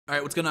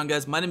Alright, what's going on,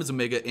 guys? My name is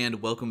Omega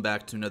and welcome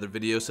back to another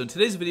video. So in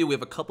today's video we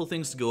have a couple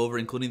things to go over,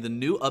 including the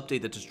new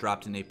update that just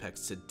dropped in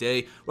Apex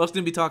today. We're also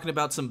going to be talking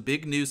about some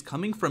big news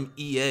coming from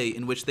EA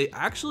in which they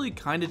actually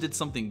kind of did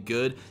something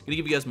good. I'm going to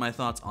give you guys my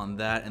thoughts on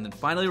that, and then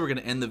finally we're going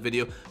to end the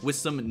video with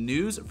some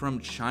news from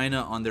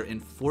China on their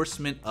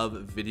enforcement of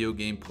video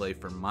game play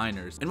for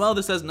minors. And while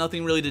this has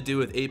nothing really to do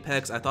with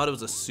Apex, I thought it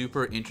was a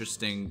super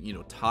interesting,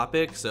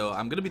 topic, so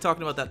I'm going to be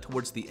talking about that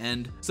towards the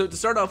end. So to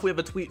start off, we have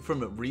a tweet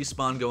from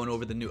Respawn going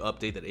over the new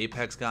update that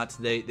Apex got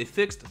today. They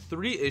fixed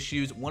 3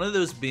 issues, one of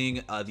those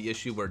being the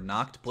issue where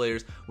knocked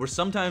players were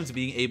sometimes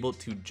being able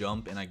to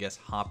jump and I guess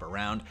hop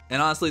around. And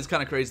honestly, it's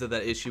kind of crazy that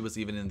that issue was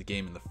even in the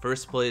game in the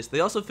first place. They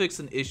also fixed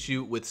an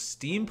issue with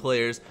Steam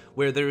players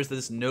where there was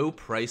this no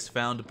price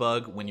found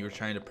bug when you were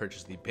trying to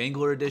purchase the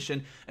Bangalore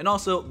edition, and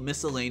also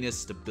miscellaneous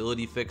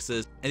stability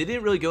fixes. And they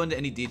didn't really go into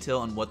any detail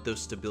on what those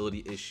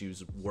stability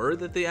issues were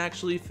that they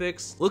actually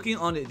fixed. Looking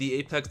on the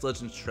Apex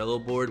Legends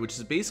Trello board, which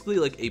is basically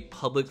like a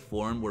public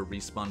forum where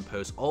Respawn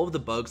posts all of the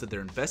bugs that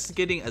they're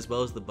investigating as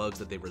well as the bugs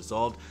that they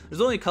resolved. There's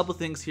only a couple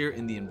things here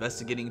in the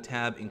investigating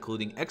tab,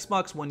 including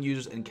Xbox One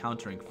users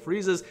encountering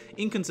freezes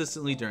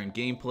inconsistently during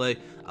gameplay,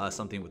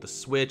 something with the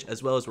Switch,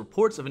 as well as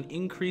reports of an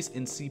increase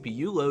in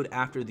CPU load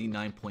after the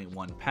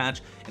 9.1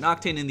 patch, and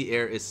Octane in the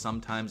air is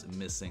sometimes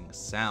missing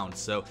sound.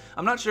 So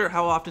I'm not sure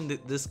how often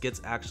this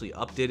gets actually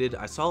updated.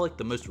 I saw like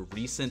the most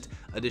recent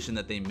addition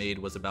that they made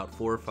was about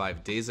 4 or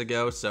 5 days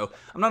ago, so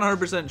I'm not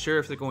 100% sure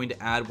if they're going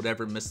to add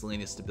whatever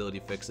miscellaneous stability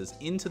fixes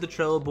into the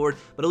Trello board,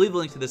 but I'll leave a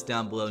link to this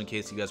down below in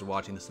case you guys are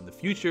watching this in the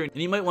future, and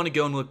you might want to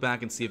go and look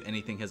back and see if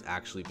anything has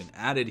actually been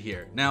added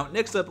here. Now,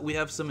 next up, we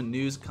have some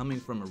news coming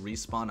from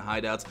Respawn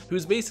Hideouts,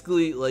 who's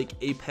basically like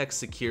Apex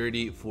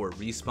security for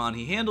Respawn.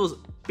 He handles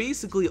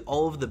basically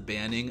all of the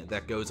banning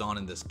that goes on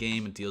in this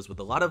game and deals with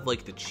a lot of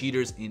like the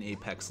cheaters in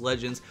Apex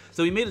Legends.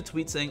 So he made a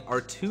tweet saying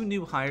our 2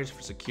 new hires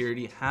for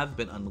security have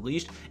been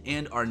unleashed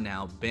and are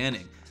now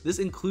banning. This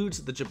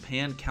includes the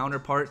Japan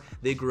counterpart.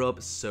 They grew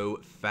up so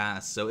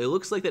fast. So it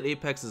looks like that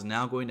Apex is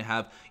now going to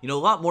have, a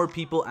lot more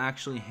people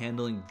actually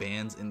handling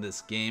bans in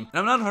this game.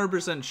 And I'm not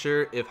 100%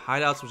 sure if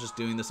Hideouts was just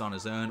doing this on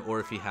his own or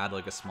if he had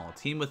like a small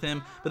team with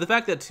him. But the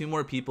fact that 2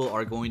 more people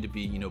are going to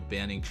be,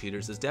 banning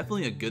cheaters is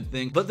definitely a good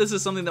thing. But this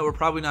is something that we're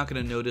probably not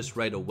going to notice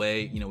right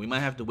away. We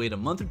might have to wait a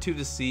month or 2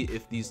 to see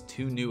if these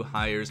 2 new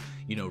hires,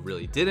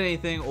 really did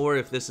anything, or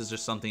if this is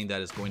just something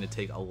that is going to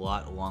take a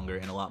lot longer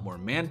and a lot more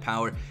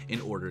manpower in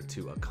order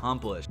to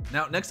accomplish.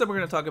 Now, next up, we're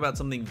going to talk about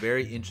something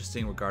very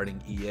interesting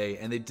regarding EA,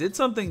 and they did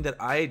something that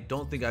I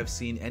don't think I've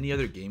seen any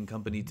other game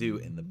company do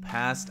in the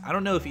past. I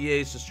don't know if EA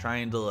is just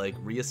trying to like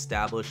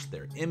reestablish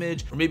their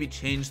image or maybe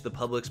change the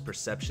public's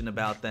perception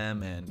about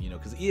them, and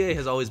because EA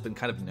has always been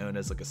kind of known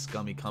as like a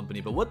scummy company,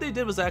 but what they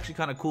did was actually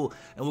kind of cool,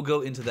 and we'll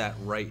go into that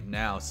right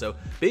now. So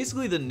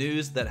basically, the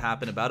news that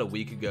happened about a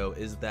week ago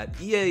is that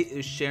EA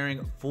is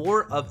sharing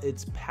 4 of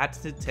its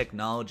patented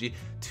technology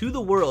to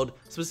the world,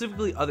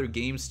 specifically other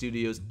game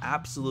studios,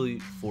 absolutely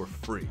for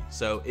free.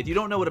 So if you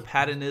don't know what a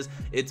patent is,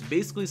 it's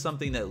basically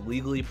something that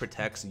legally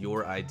protects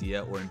your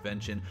idea or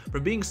invention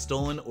from being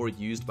stolen or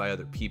used by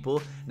other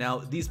people. Now,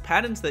 these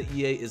patents that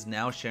EA is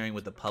now sharing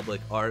with the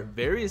public are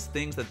various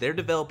things that their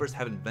developers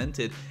have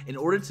invented in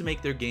order to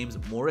make their games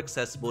more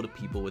accessible to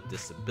people with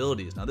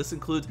disabilities. Now, this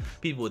includes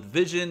people with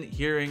vision,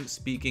 hearing,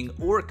 speaking,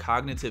 or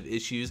cognitive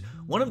issues.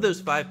 One of those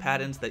 5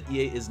 patents that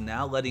EA is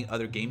now letting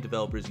other game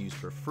developers use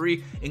for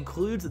free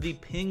includes the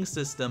ping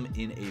system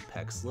in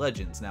Apex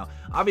Legends. Now,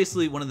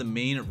 obviously, one of the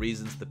main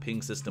reasons the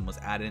ping system was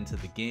added into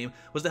the game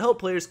was to help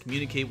players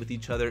communicate with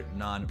each other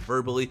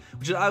non-verbally,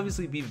 which would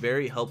obviously be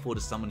very helpful to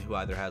someone who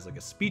either has like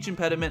a speech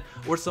impediment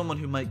or someone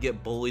who might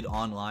get bullied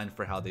online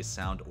for how they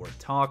sound or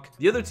talk.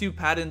 The other 2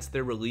 patents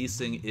they're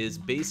releasing is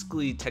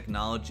basically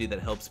technology that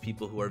helps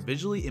people who are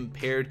visually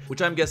impaired,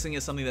 which I'm guessing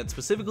is something that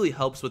specifically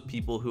helps with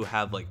people who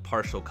have like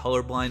partial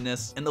color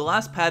blindness. And the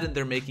last patent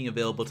they're making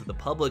available to the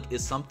public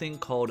is something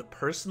called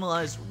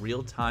personalized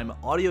real-time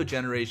audio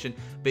generation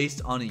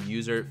based on a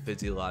user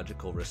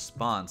physiological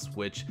response,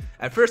 which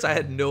at first I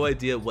had no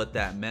idea what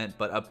that meant,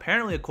 but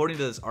apparently according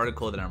to this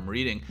article that I'm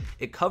reading,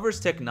 it covers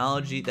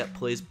technology that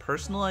plays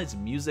personalized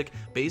music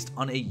based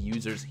on a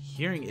user's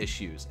hearing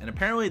issues. And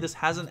apparently this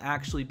hasn't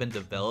actually been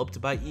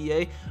developed by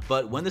EA,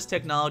 but when this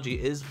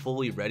technology is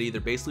fully ready,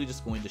 they're basically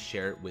just going to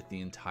share it with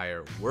the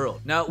entire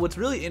world. Now, what's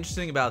really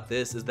interesting about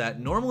this is that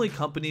normally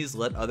companies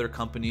let other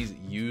companies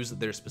use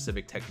their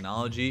specific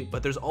technology,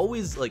 but there's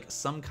always like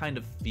some kind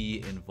of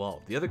fee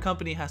involved. The other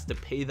company has to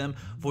pay them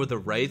for the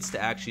rights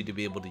to actually to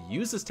be able to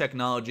use this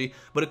technology,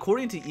 but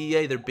according to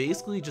EA, they're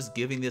basically just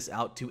giving this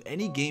out to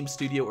any game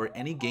studio or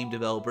any game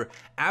developer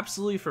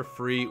absolutely for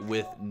free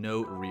with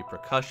no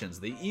repercussions.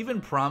 They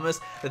even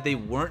promised that they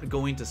weren't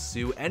going to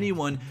sue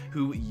anyone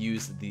who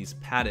used these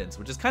patents,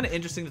 which is kind of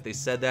interesting that they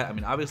said that. I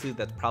mean, obviously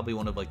that's probably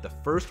one of like the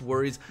first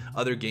worries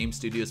other game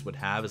studios would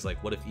have is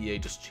like, what if EA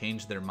just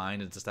changed their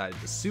mind and decided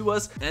to sue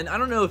us? And I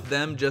don't know if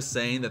them just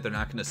saying that they're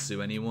not going to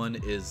sue anyone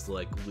is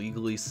like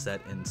legally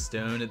set in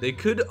stone. They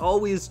could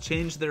always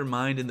change their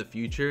mind in the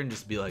future and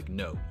just be like,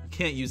 no, you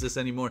can't use this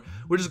anymore.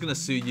 We're just going to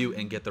sue you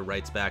and get the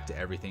rights back to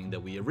everything that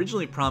we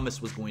originally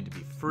promised was going to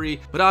be free.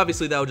 But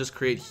obviously that would just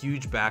create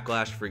huge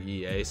backlash for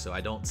EA, so I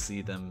don't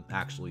see them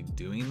actually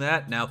doing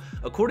that. Now,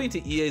 according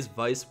to EA's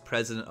vice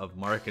president of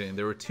marketing,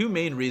 there were two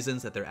main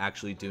reasons that they're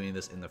actually doing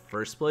this in the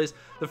first place.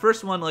 The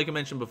first one, like I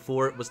mentioned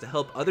before, was to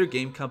help other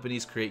game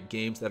companies create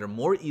games that are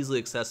more easily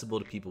accessible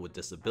to people with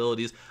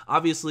disabilities.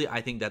 Obviously,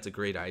 I think that's a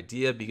great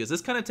idea because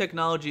this kind of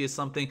technology is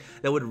something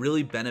that would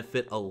really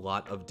benefit a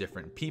lot of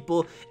different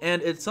people,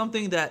 and it's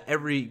something that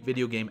every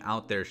video game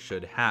out there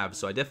should have.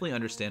 So I definitely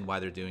understand why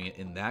they're doing it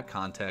in that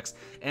context.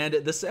 And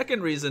the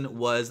second reason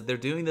was they're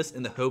doing this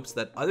in the hopes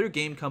that other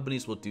game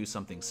companies will do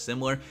something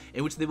similar,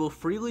 in which they will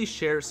freely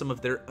share some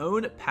of their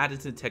own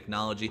patented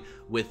technology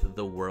with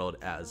the world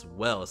as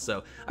well.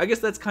 So I guess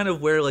that's kind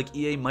of where like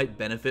EA might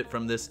benefit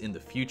from this in the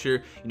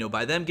future, you know,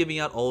 by them giving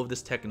out all of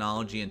this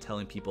technology and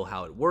telling people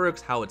how it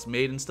works, how it's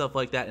made and stuff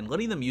like that, and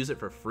letting them use it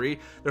for free.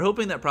 They're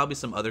hoping that probably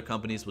some other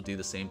companies will do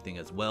the same thing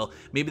as well.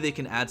 Maybe they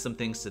can add some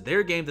things to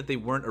their game that they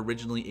weren't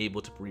originally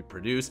able to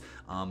reproduce.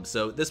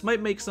 So this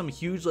might make some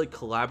huge like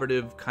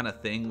collaborative kind of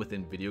thing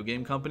within video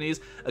game companies.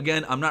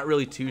 Again, I'm not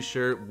really too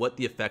sure what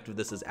the effect of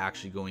this is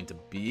actually going to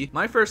be.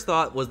 My first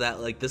thought was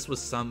that like this was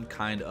some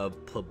kind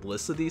of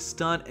publicity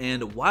stunt,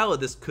 and while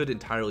this could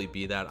entirely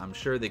be that, I'm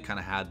sure they kind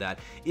of had that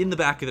in the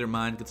back of their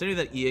mind, considering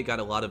that EA got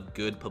a lot of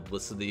good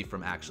publicity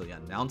from actually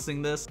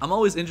announcing this. I'm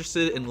always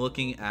interested in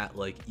looking at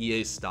like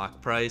EA's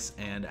stock price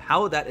and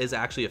how that is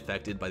actually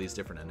affected by these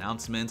different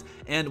announcements.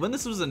 And when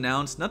this was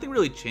announced, nothing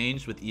really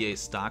changed with EA's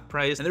stock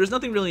price, and there was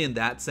nothing really in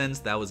that sense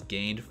that was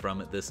gained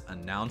from this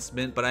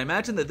announcement. But I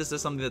imagine that this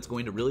is something that's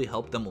going to really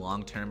help them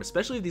long term,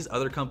 especially if these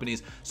other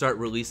companies start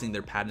releasing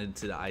their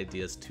patented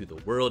ideas to the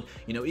world.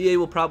 You know, EA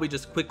will probably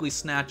just quickly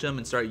snatch them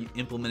and start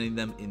implementing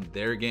them in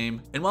their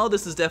game. And while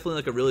this is definitely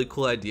like a really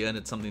cool idea and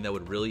it's something that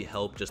would really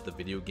help just the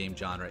video game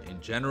genre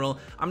in general,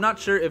 I'm not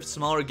sure if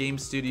smaller game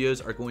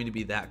studios are going to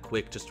be that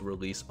quick just to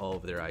release all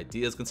of their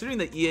ideas. Considering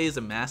that EA is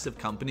a massive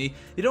company,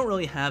 they don't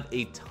really have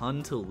a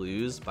ton to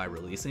lose by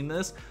releasing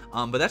this.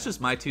 But that's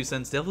just my 2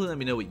 cents. Definitely let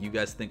me know what you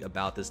guys think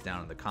about this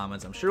down in the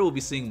comments. I'm sure we'll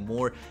be seeing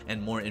more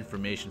and more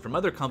information from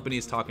other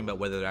companies talking about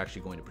whether they're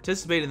actually going to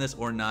participate in this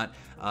or not.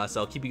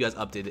 So I'll keep you guys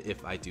updated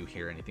if I do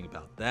hear anything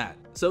about that.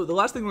 So the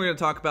last thing we're going to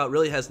talk about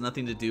really has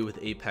nothing to do with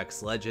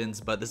Apex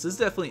Legends, but this is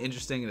definitely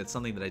interesting and it's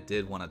something that I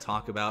did want to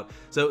talk about.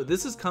 So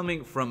this is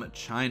coming from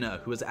China,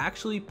 who has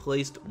actually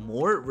placed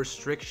more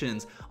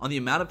restrictions on the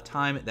amount of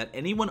time that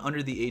anyone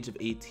under the age of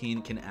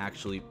 18 can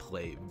actually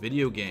play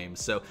video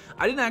games. So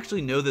I didn't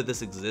actually know that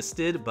this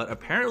existed, but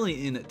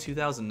apparently in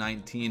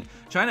 2019,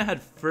 China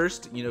had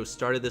first,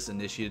 started this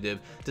initiative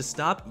to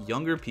stop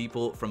younger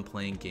people from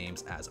playing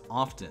games as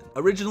often.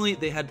 Originally,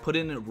 they had put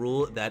in a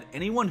rule that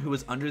anyone who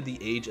was under the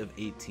age of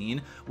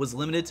 18 was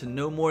limited to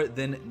no more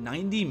than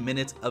 90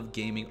 minutes of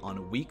gaming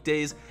on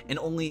weekdays and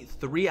only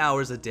 3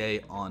 hours a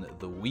day on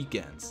the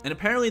weekends. And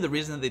apparently the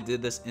reason that they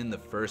did this in the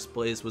first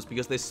place was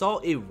because they saw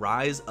a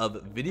rise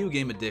of video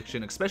game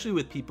addiction, especially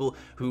with people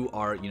who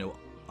are,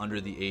 under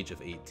the age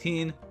of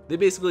 18. They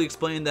basically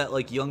explained that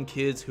like young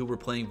kids who were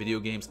playing video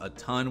games a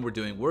ton were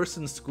doing worse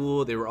in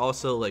school. They were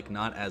also like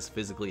not as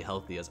physically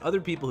healthy as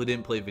other people who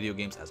didn't play video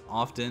games as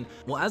often.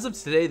 Well, as of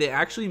today, they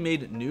actually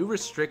made new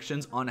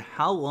restrictions on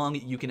how long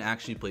you can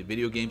actually play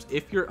video games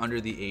if you're under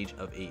the age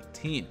of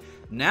 18.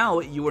 Now,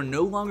 you are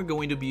no longer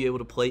going to be able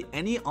to play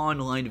any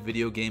online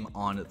video game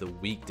on the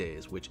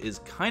weekdays, which is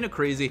kind of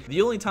crazy.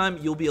 The only time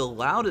you'll be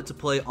allowed to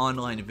play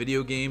online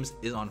video games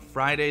is on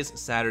Fridays,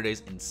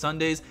 Saturdays, and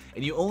Sundays,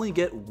 and you only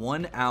get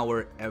 1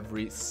 hour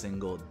every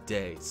single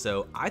day.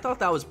 So I thought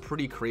that was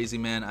pretty crazy,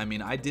 man. I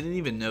mean, I didn't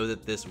even know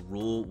that this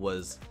rule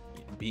was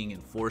being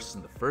enforced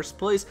in the first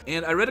place.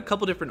 And I read a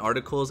couple different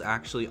articles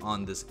actually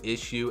on this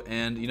issue,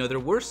 and there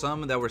were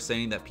some that were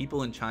saying that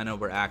people in China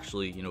were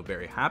actually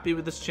very happy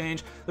with this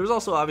change. There was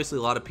also obviously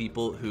a lot of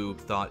people who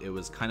thought it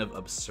was kind of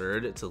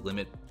absurd to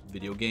limit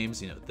video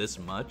games this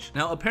much.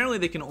 Now apparently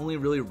they can only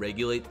really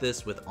regulate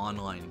this with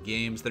online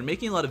games. They're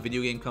making a lot of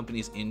video game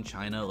companies in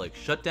China like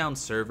shut down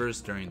servers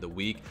during the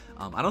week.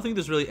 I don't think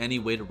there's really any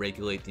way to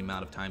regulate the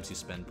amount of times you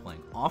spend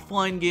playing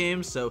offline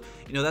games, so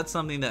that's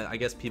something that I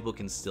guess people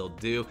can still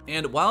do.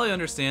 And while I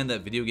understand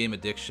that video game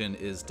addiction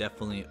is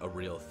definitely a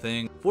real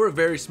thing, for a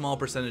very small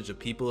percentage of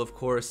people, of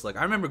course, like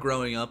I remember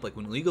growing up, like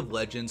when League of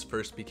Legends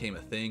first became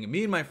a thing,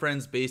 me and my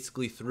friends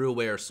basically threw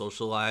away our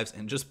social lives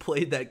and just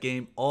played that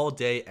game all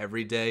day,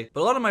 every day.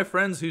 But a lot of my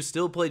friends who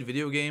still played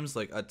video games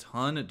like a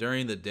ton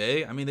during the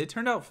day, I mean, they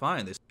turned out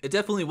fine. It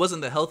definitely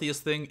wasn't the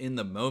healthiest thing in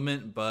the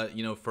moment, but,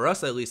 for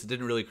us at least, it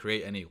didn't really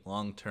create any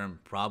long-term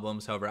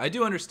problems. However, I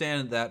do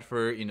understand that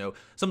for,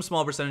 some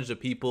small percentage of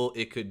people,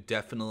 it could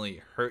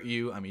definitely hurt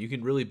you. I mean, you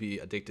can really be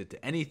addicted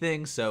to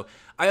anything, so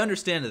I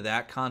understand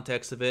that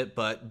context of it,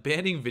 but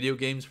banning video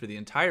games for the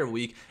entire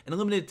week and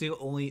limited to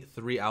only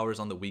 3 hours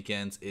on the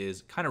weekends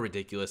is kind of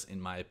ridiculous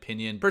in my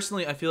opinion.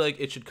 Personally, I feel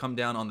like it should come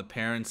down on the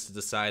parents to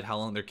decide how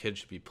long their kids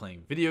should be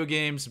playing video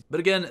games,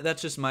 but again,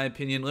 that's just my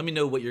opinion. Let me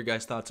know what your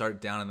guys' thoughts are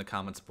down in the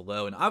comments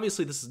below. And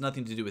obviously this has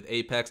nothing to do with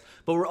Apex,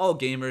 but we're all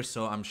gamers,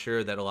 so I'm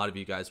sure that a lot of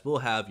you guys will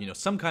have,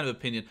 some kind of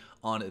opinion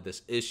on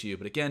this issue.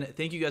 But again,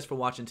 thank you guys for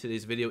watching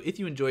today's video. If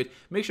you enjoyed,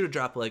 make sure to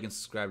drop a like and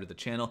subscribe to the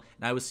channel,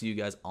 and I will see you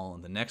guys all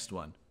in the next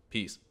one.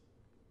 Peace.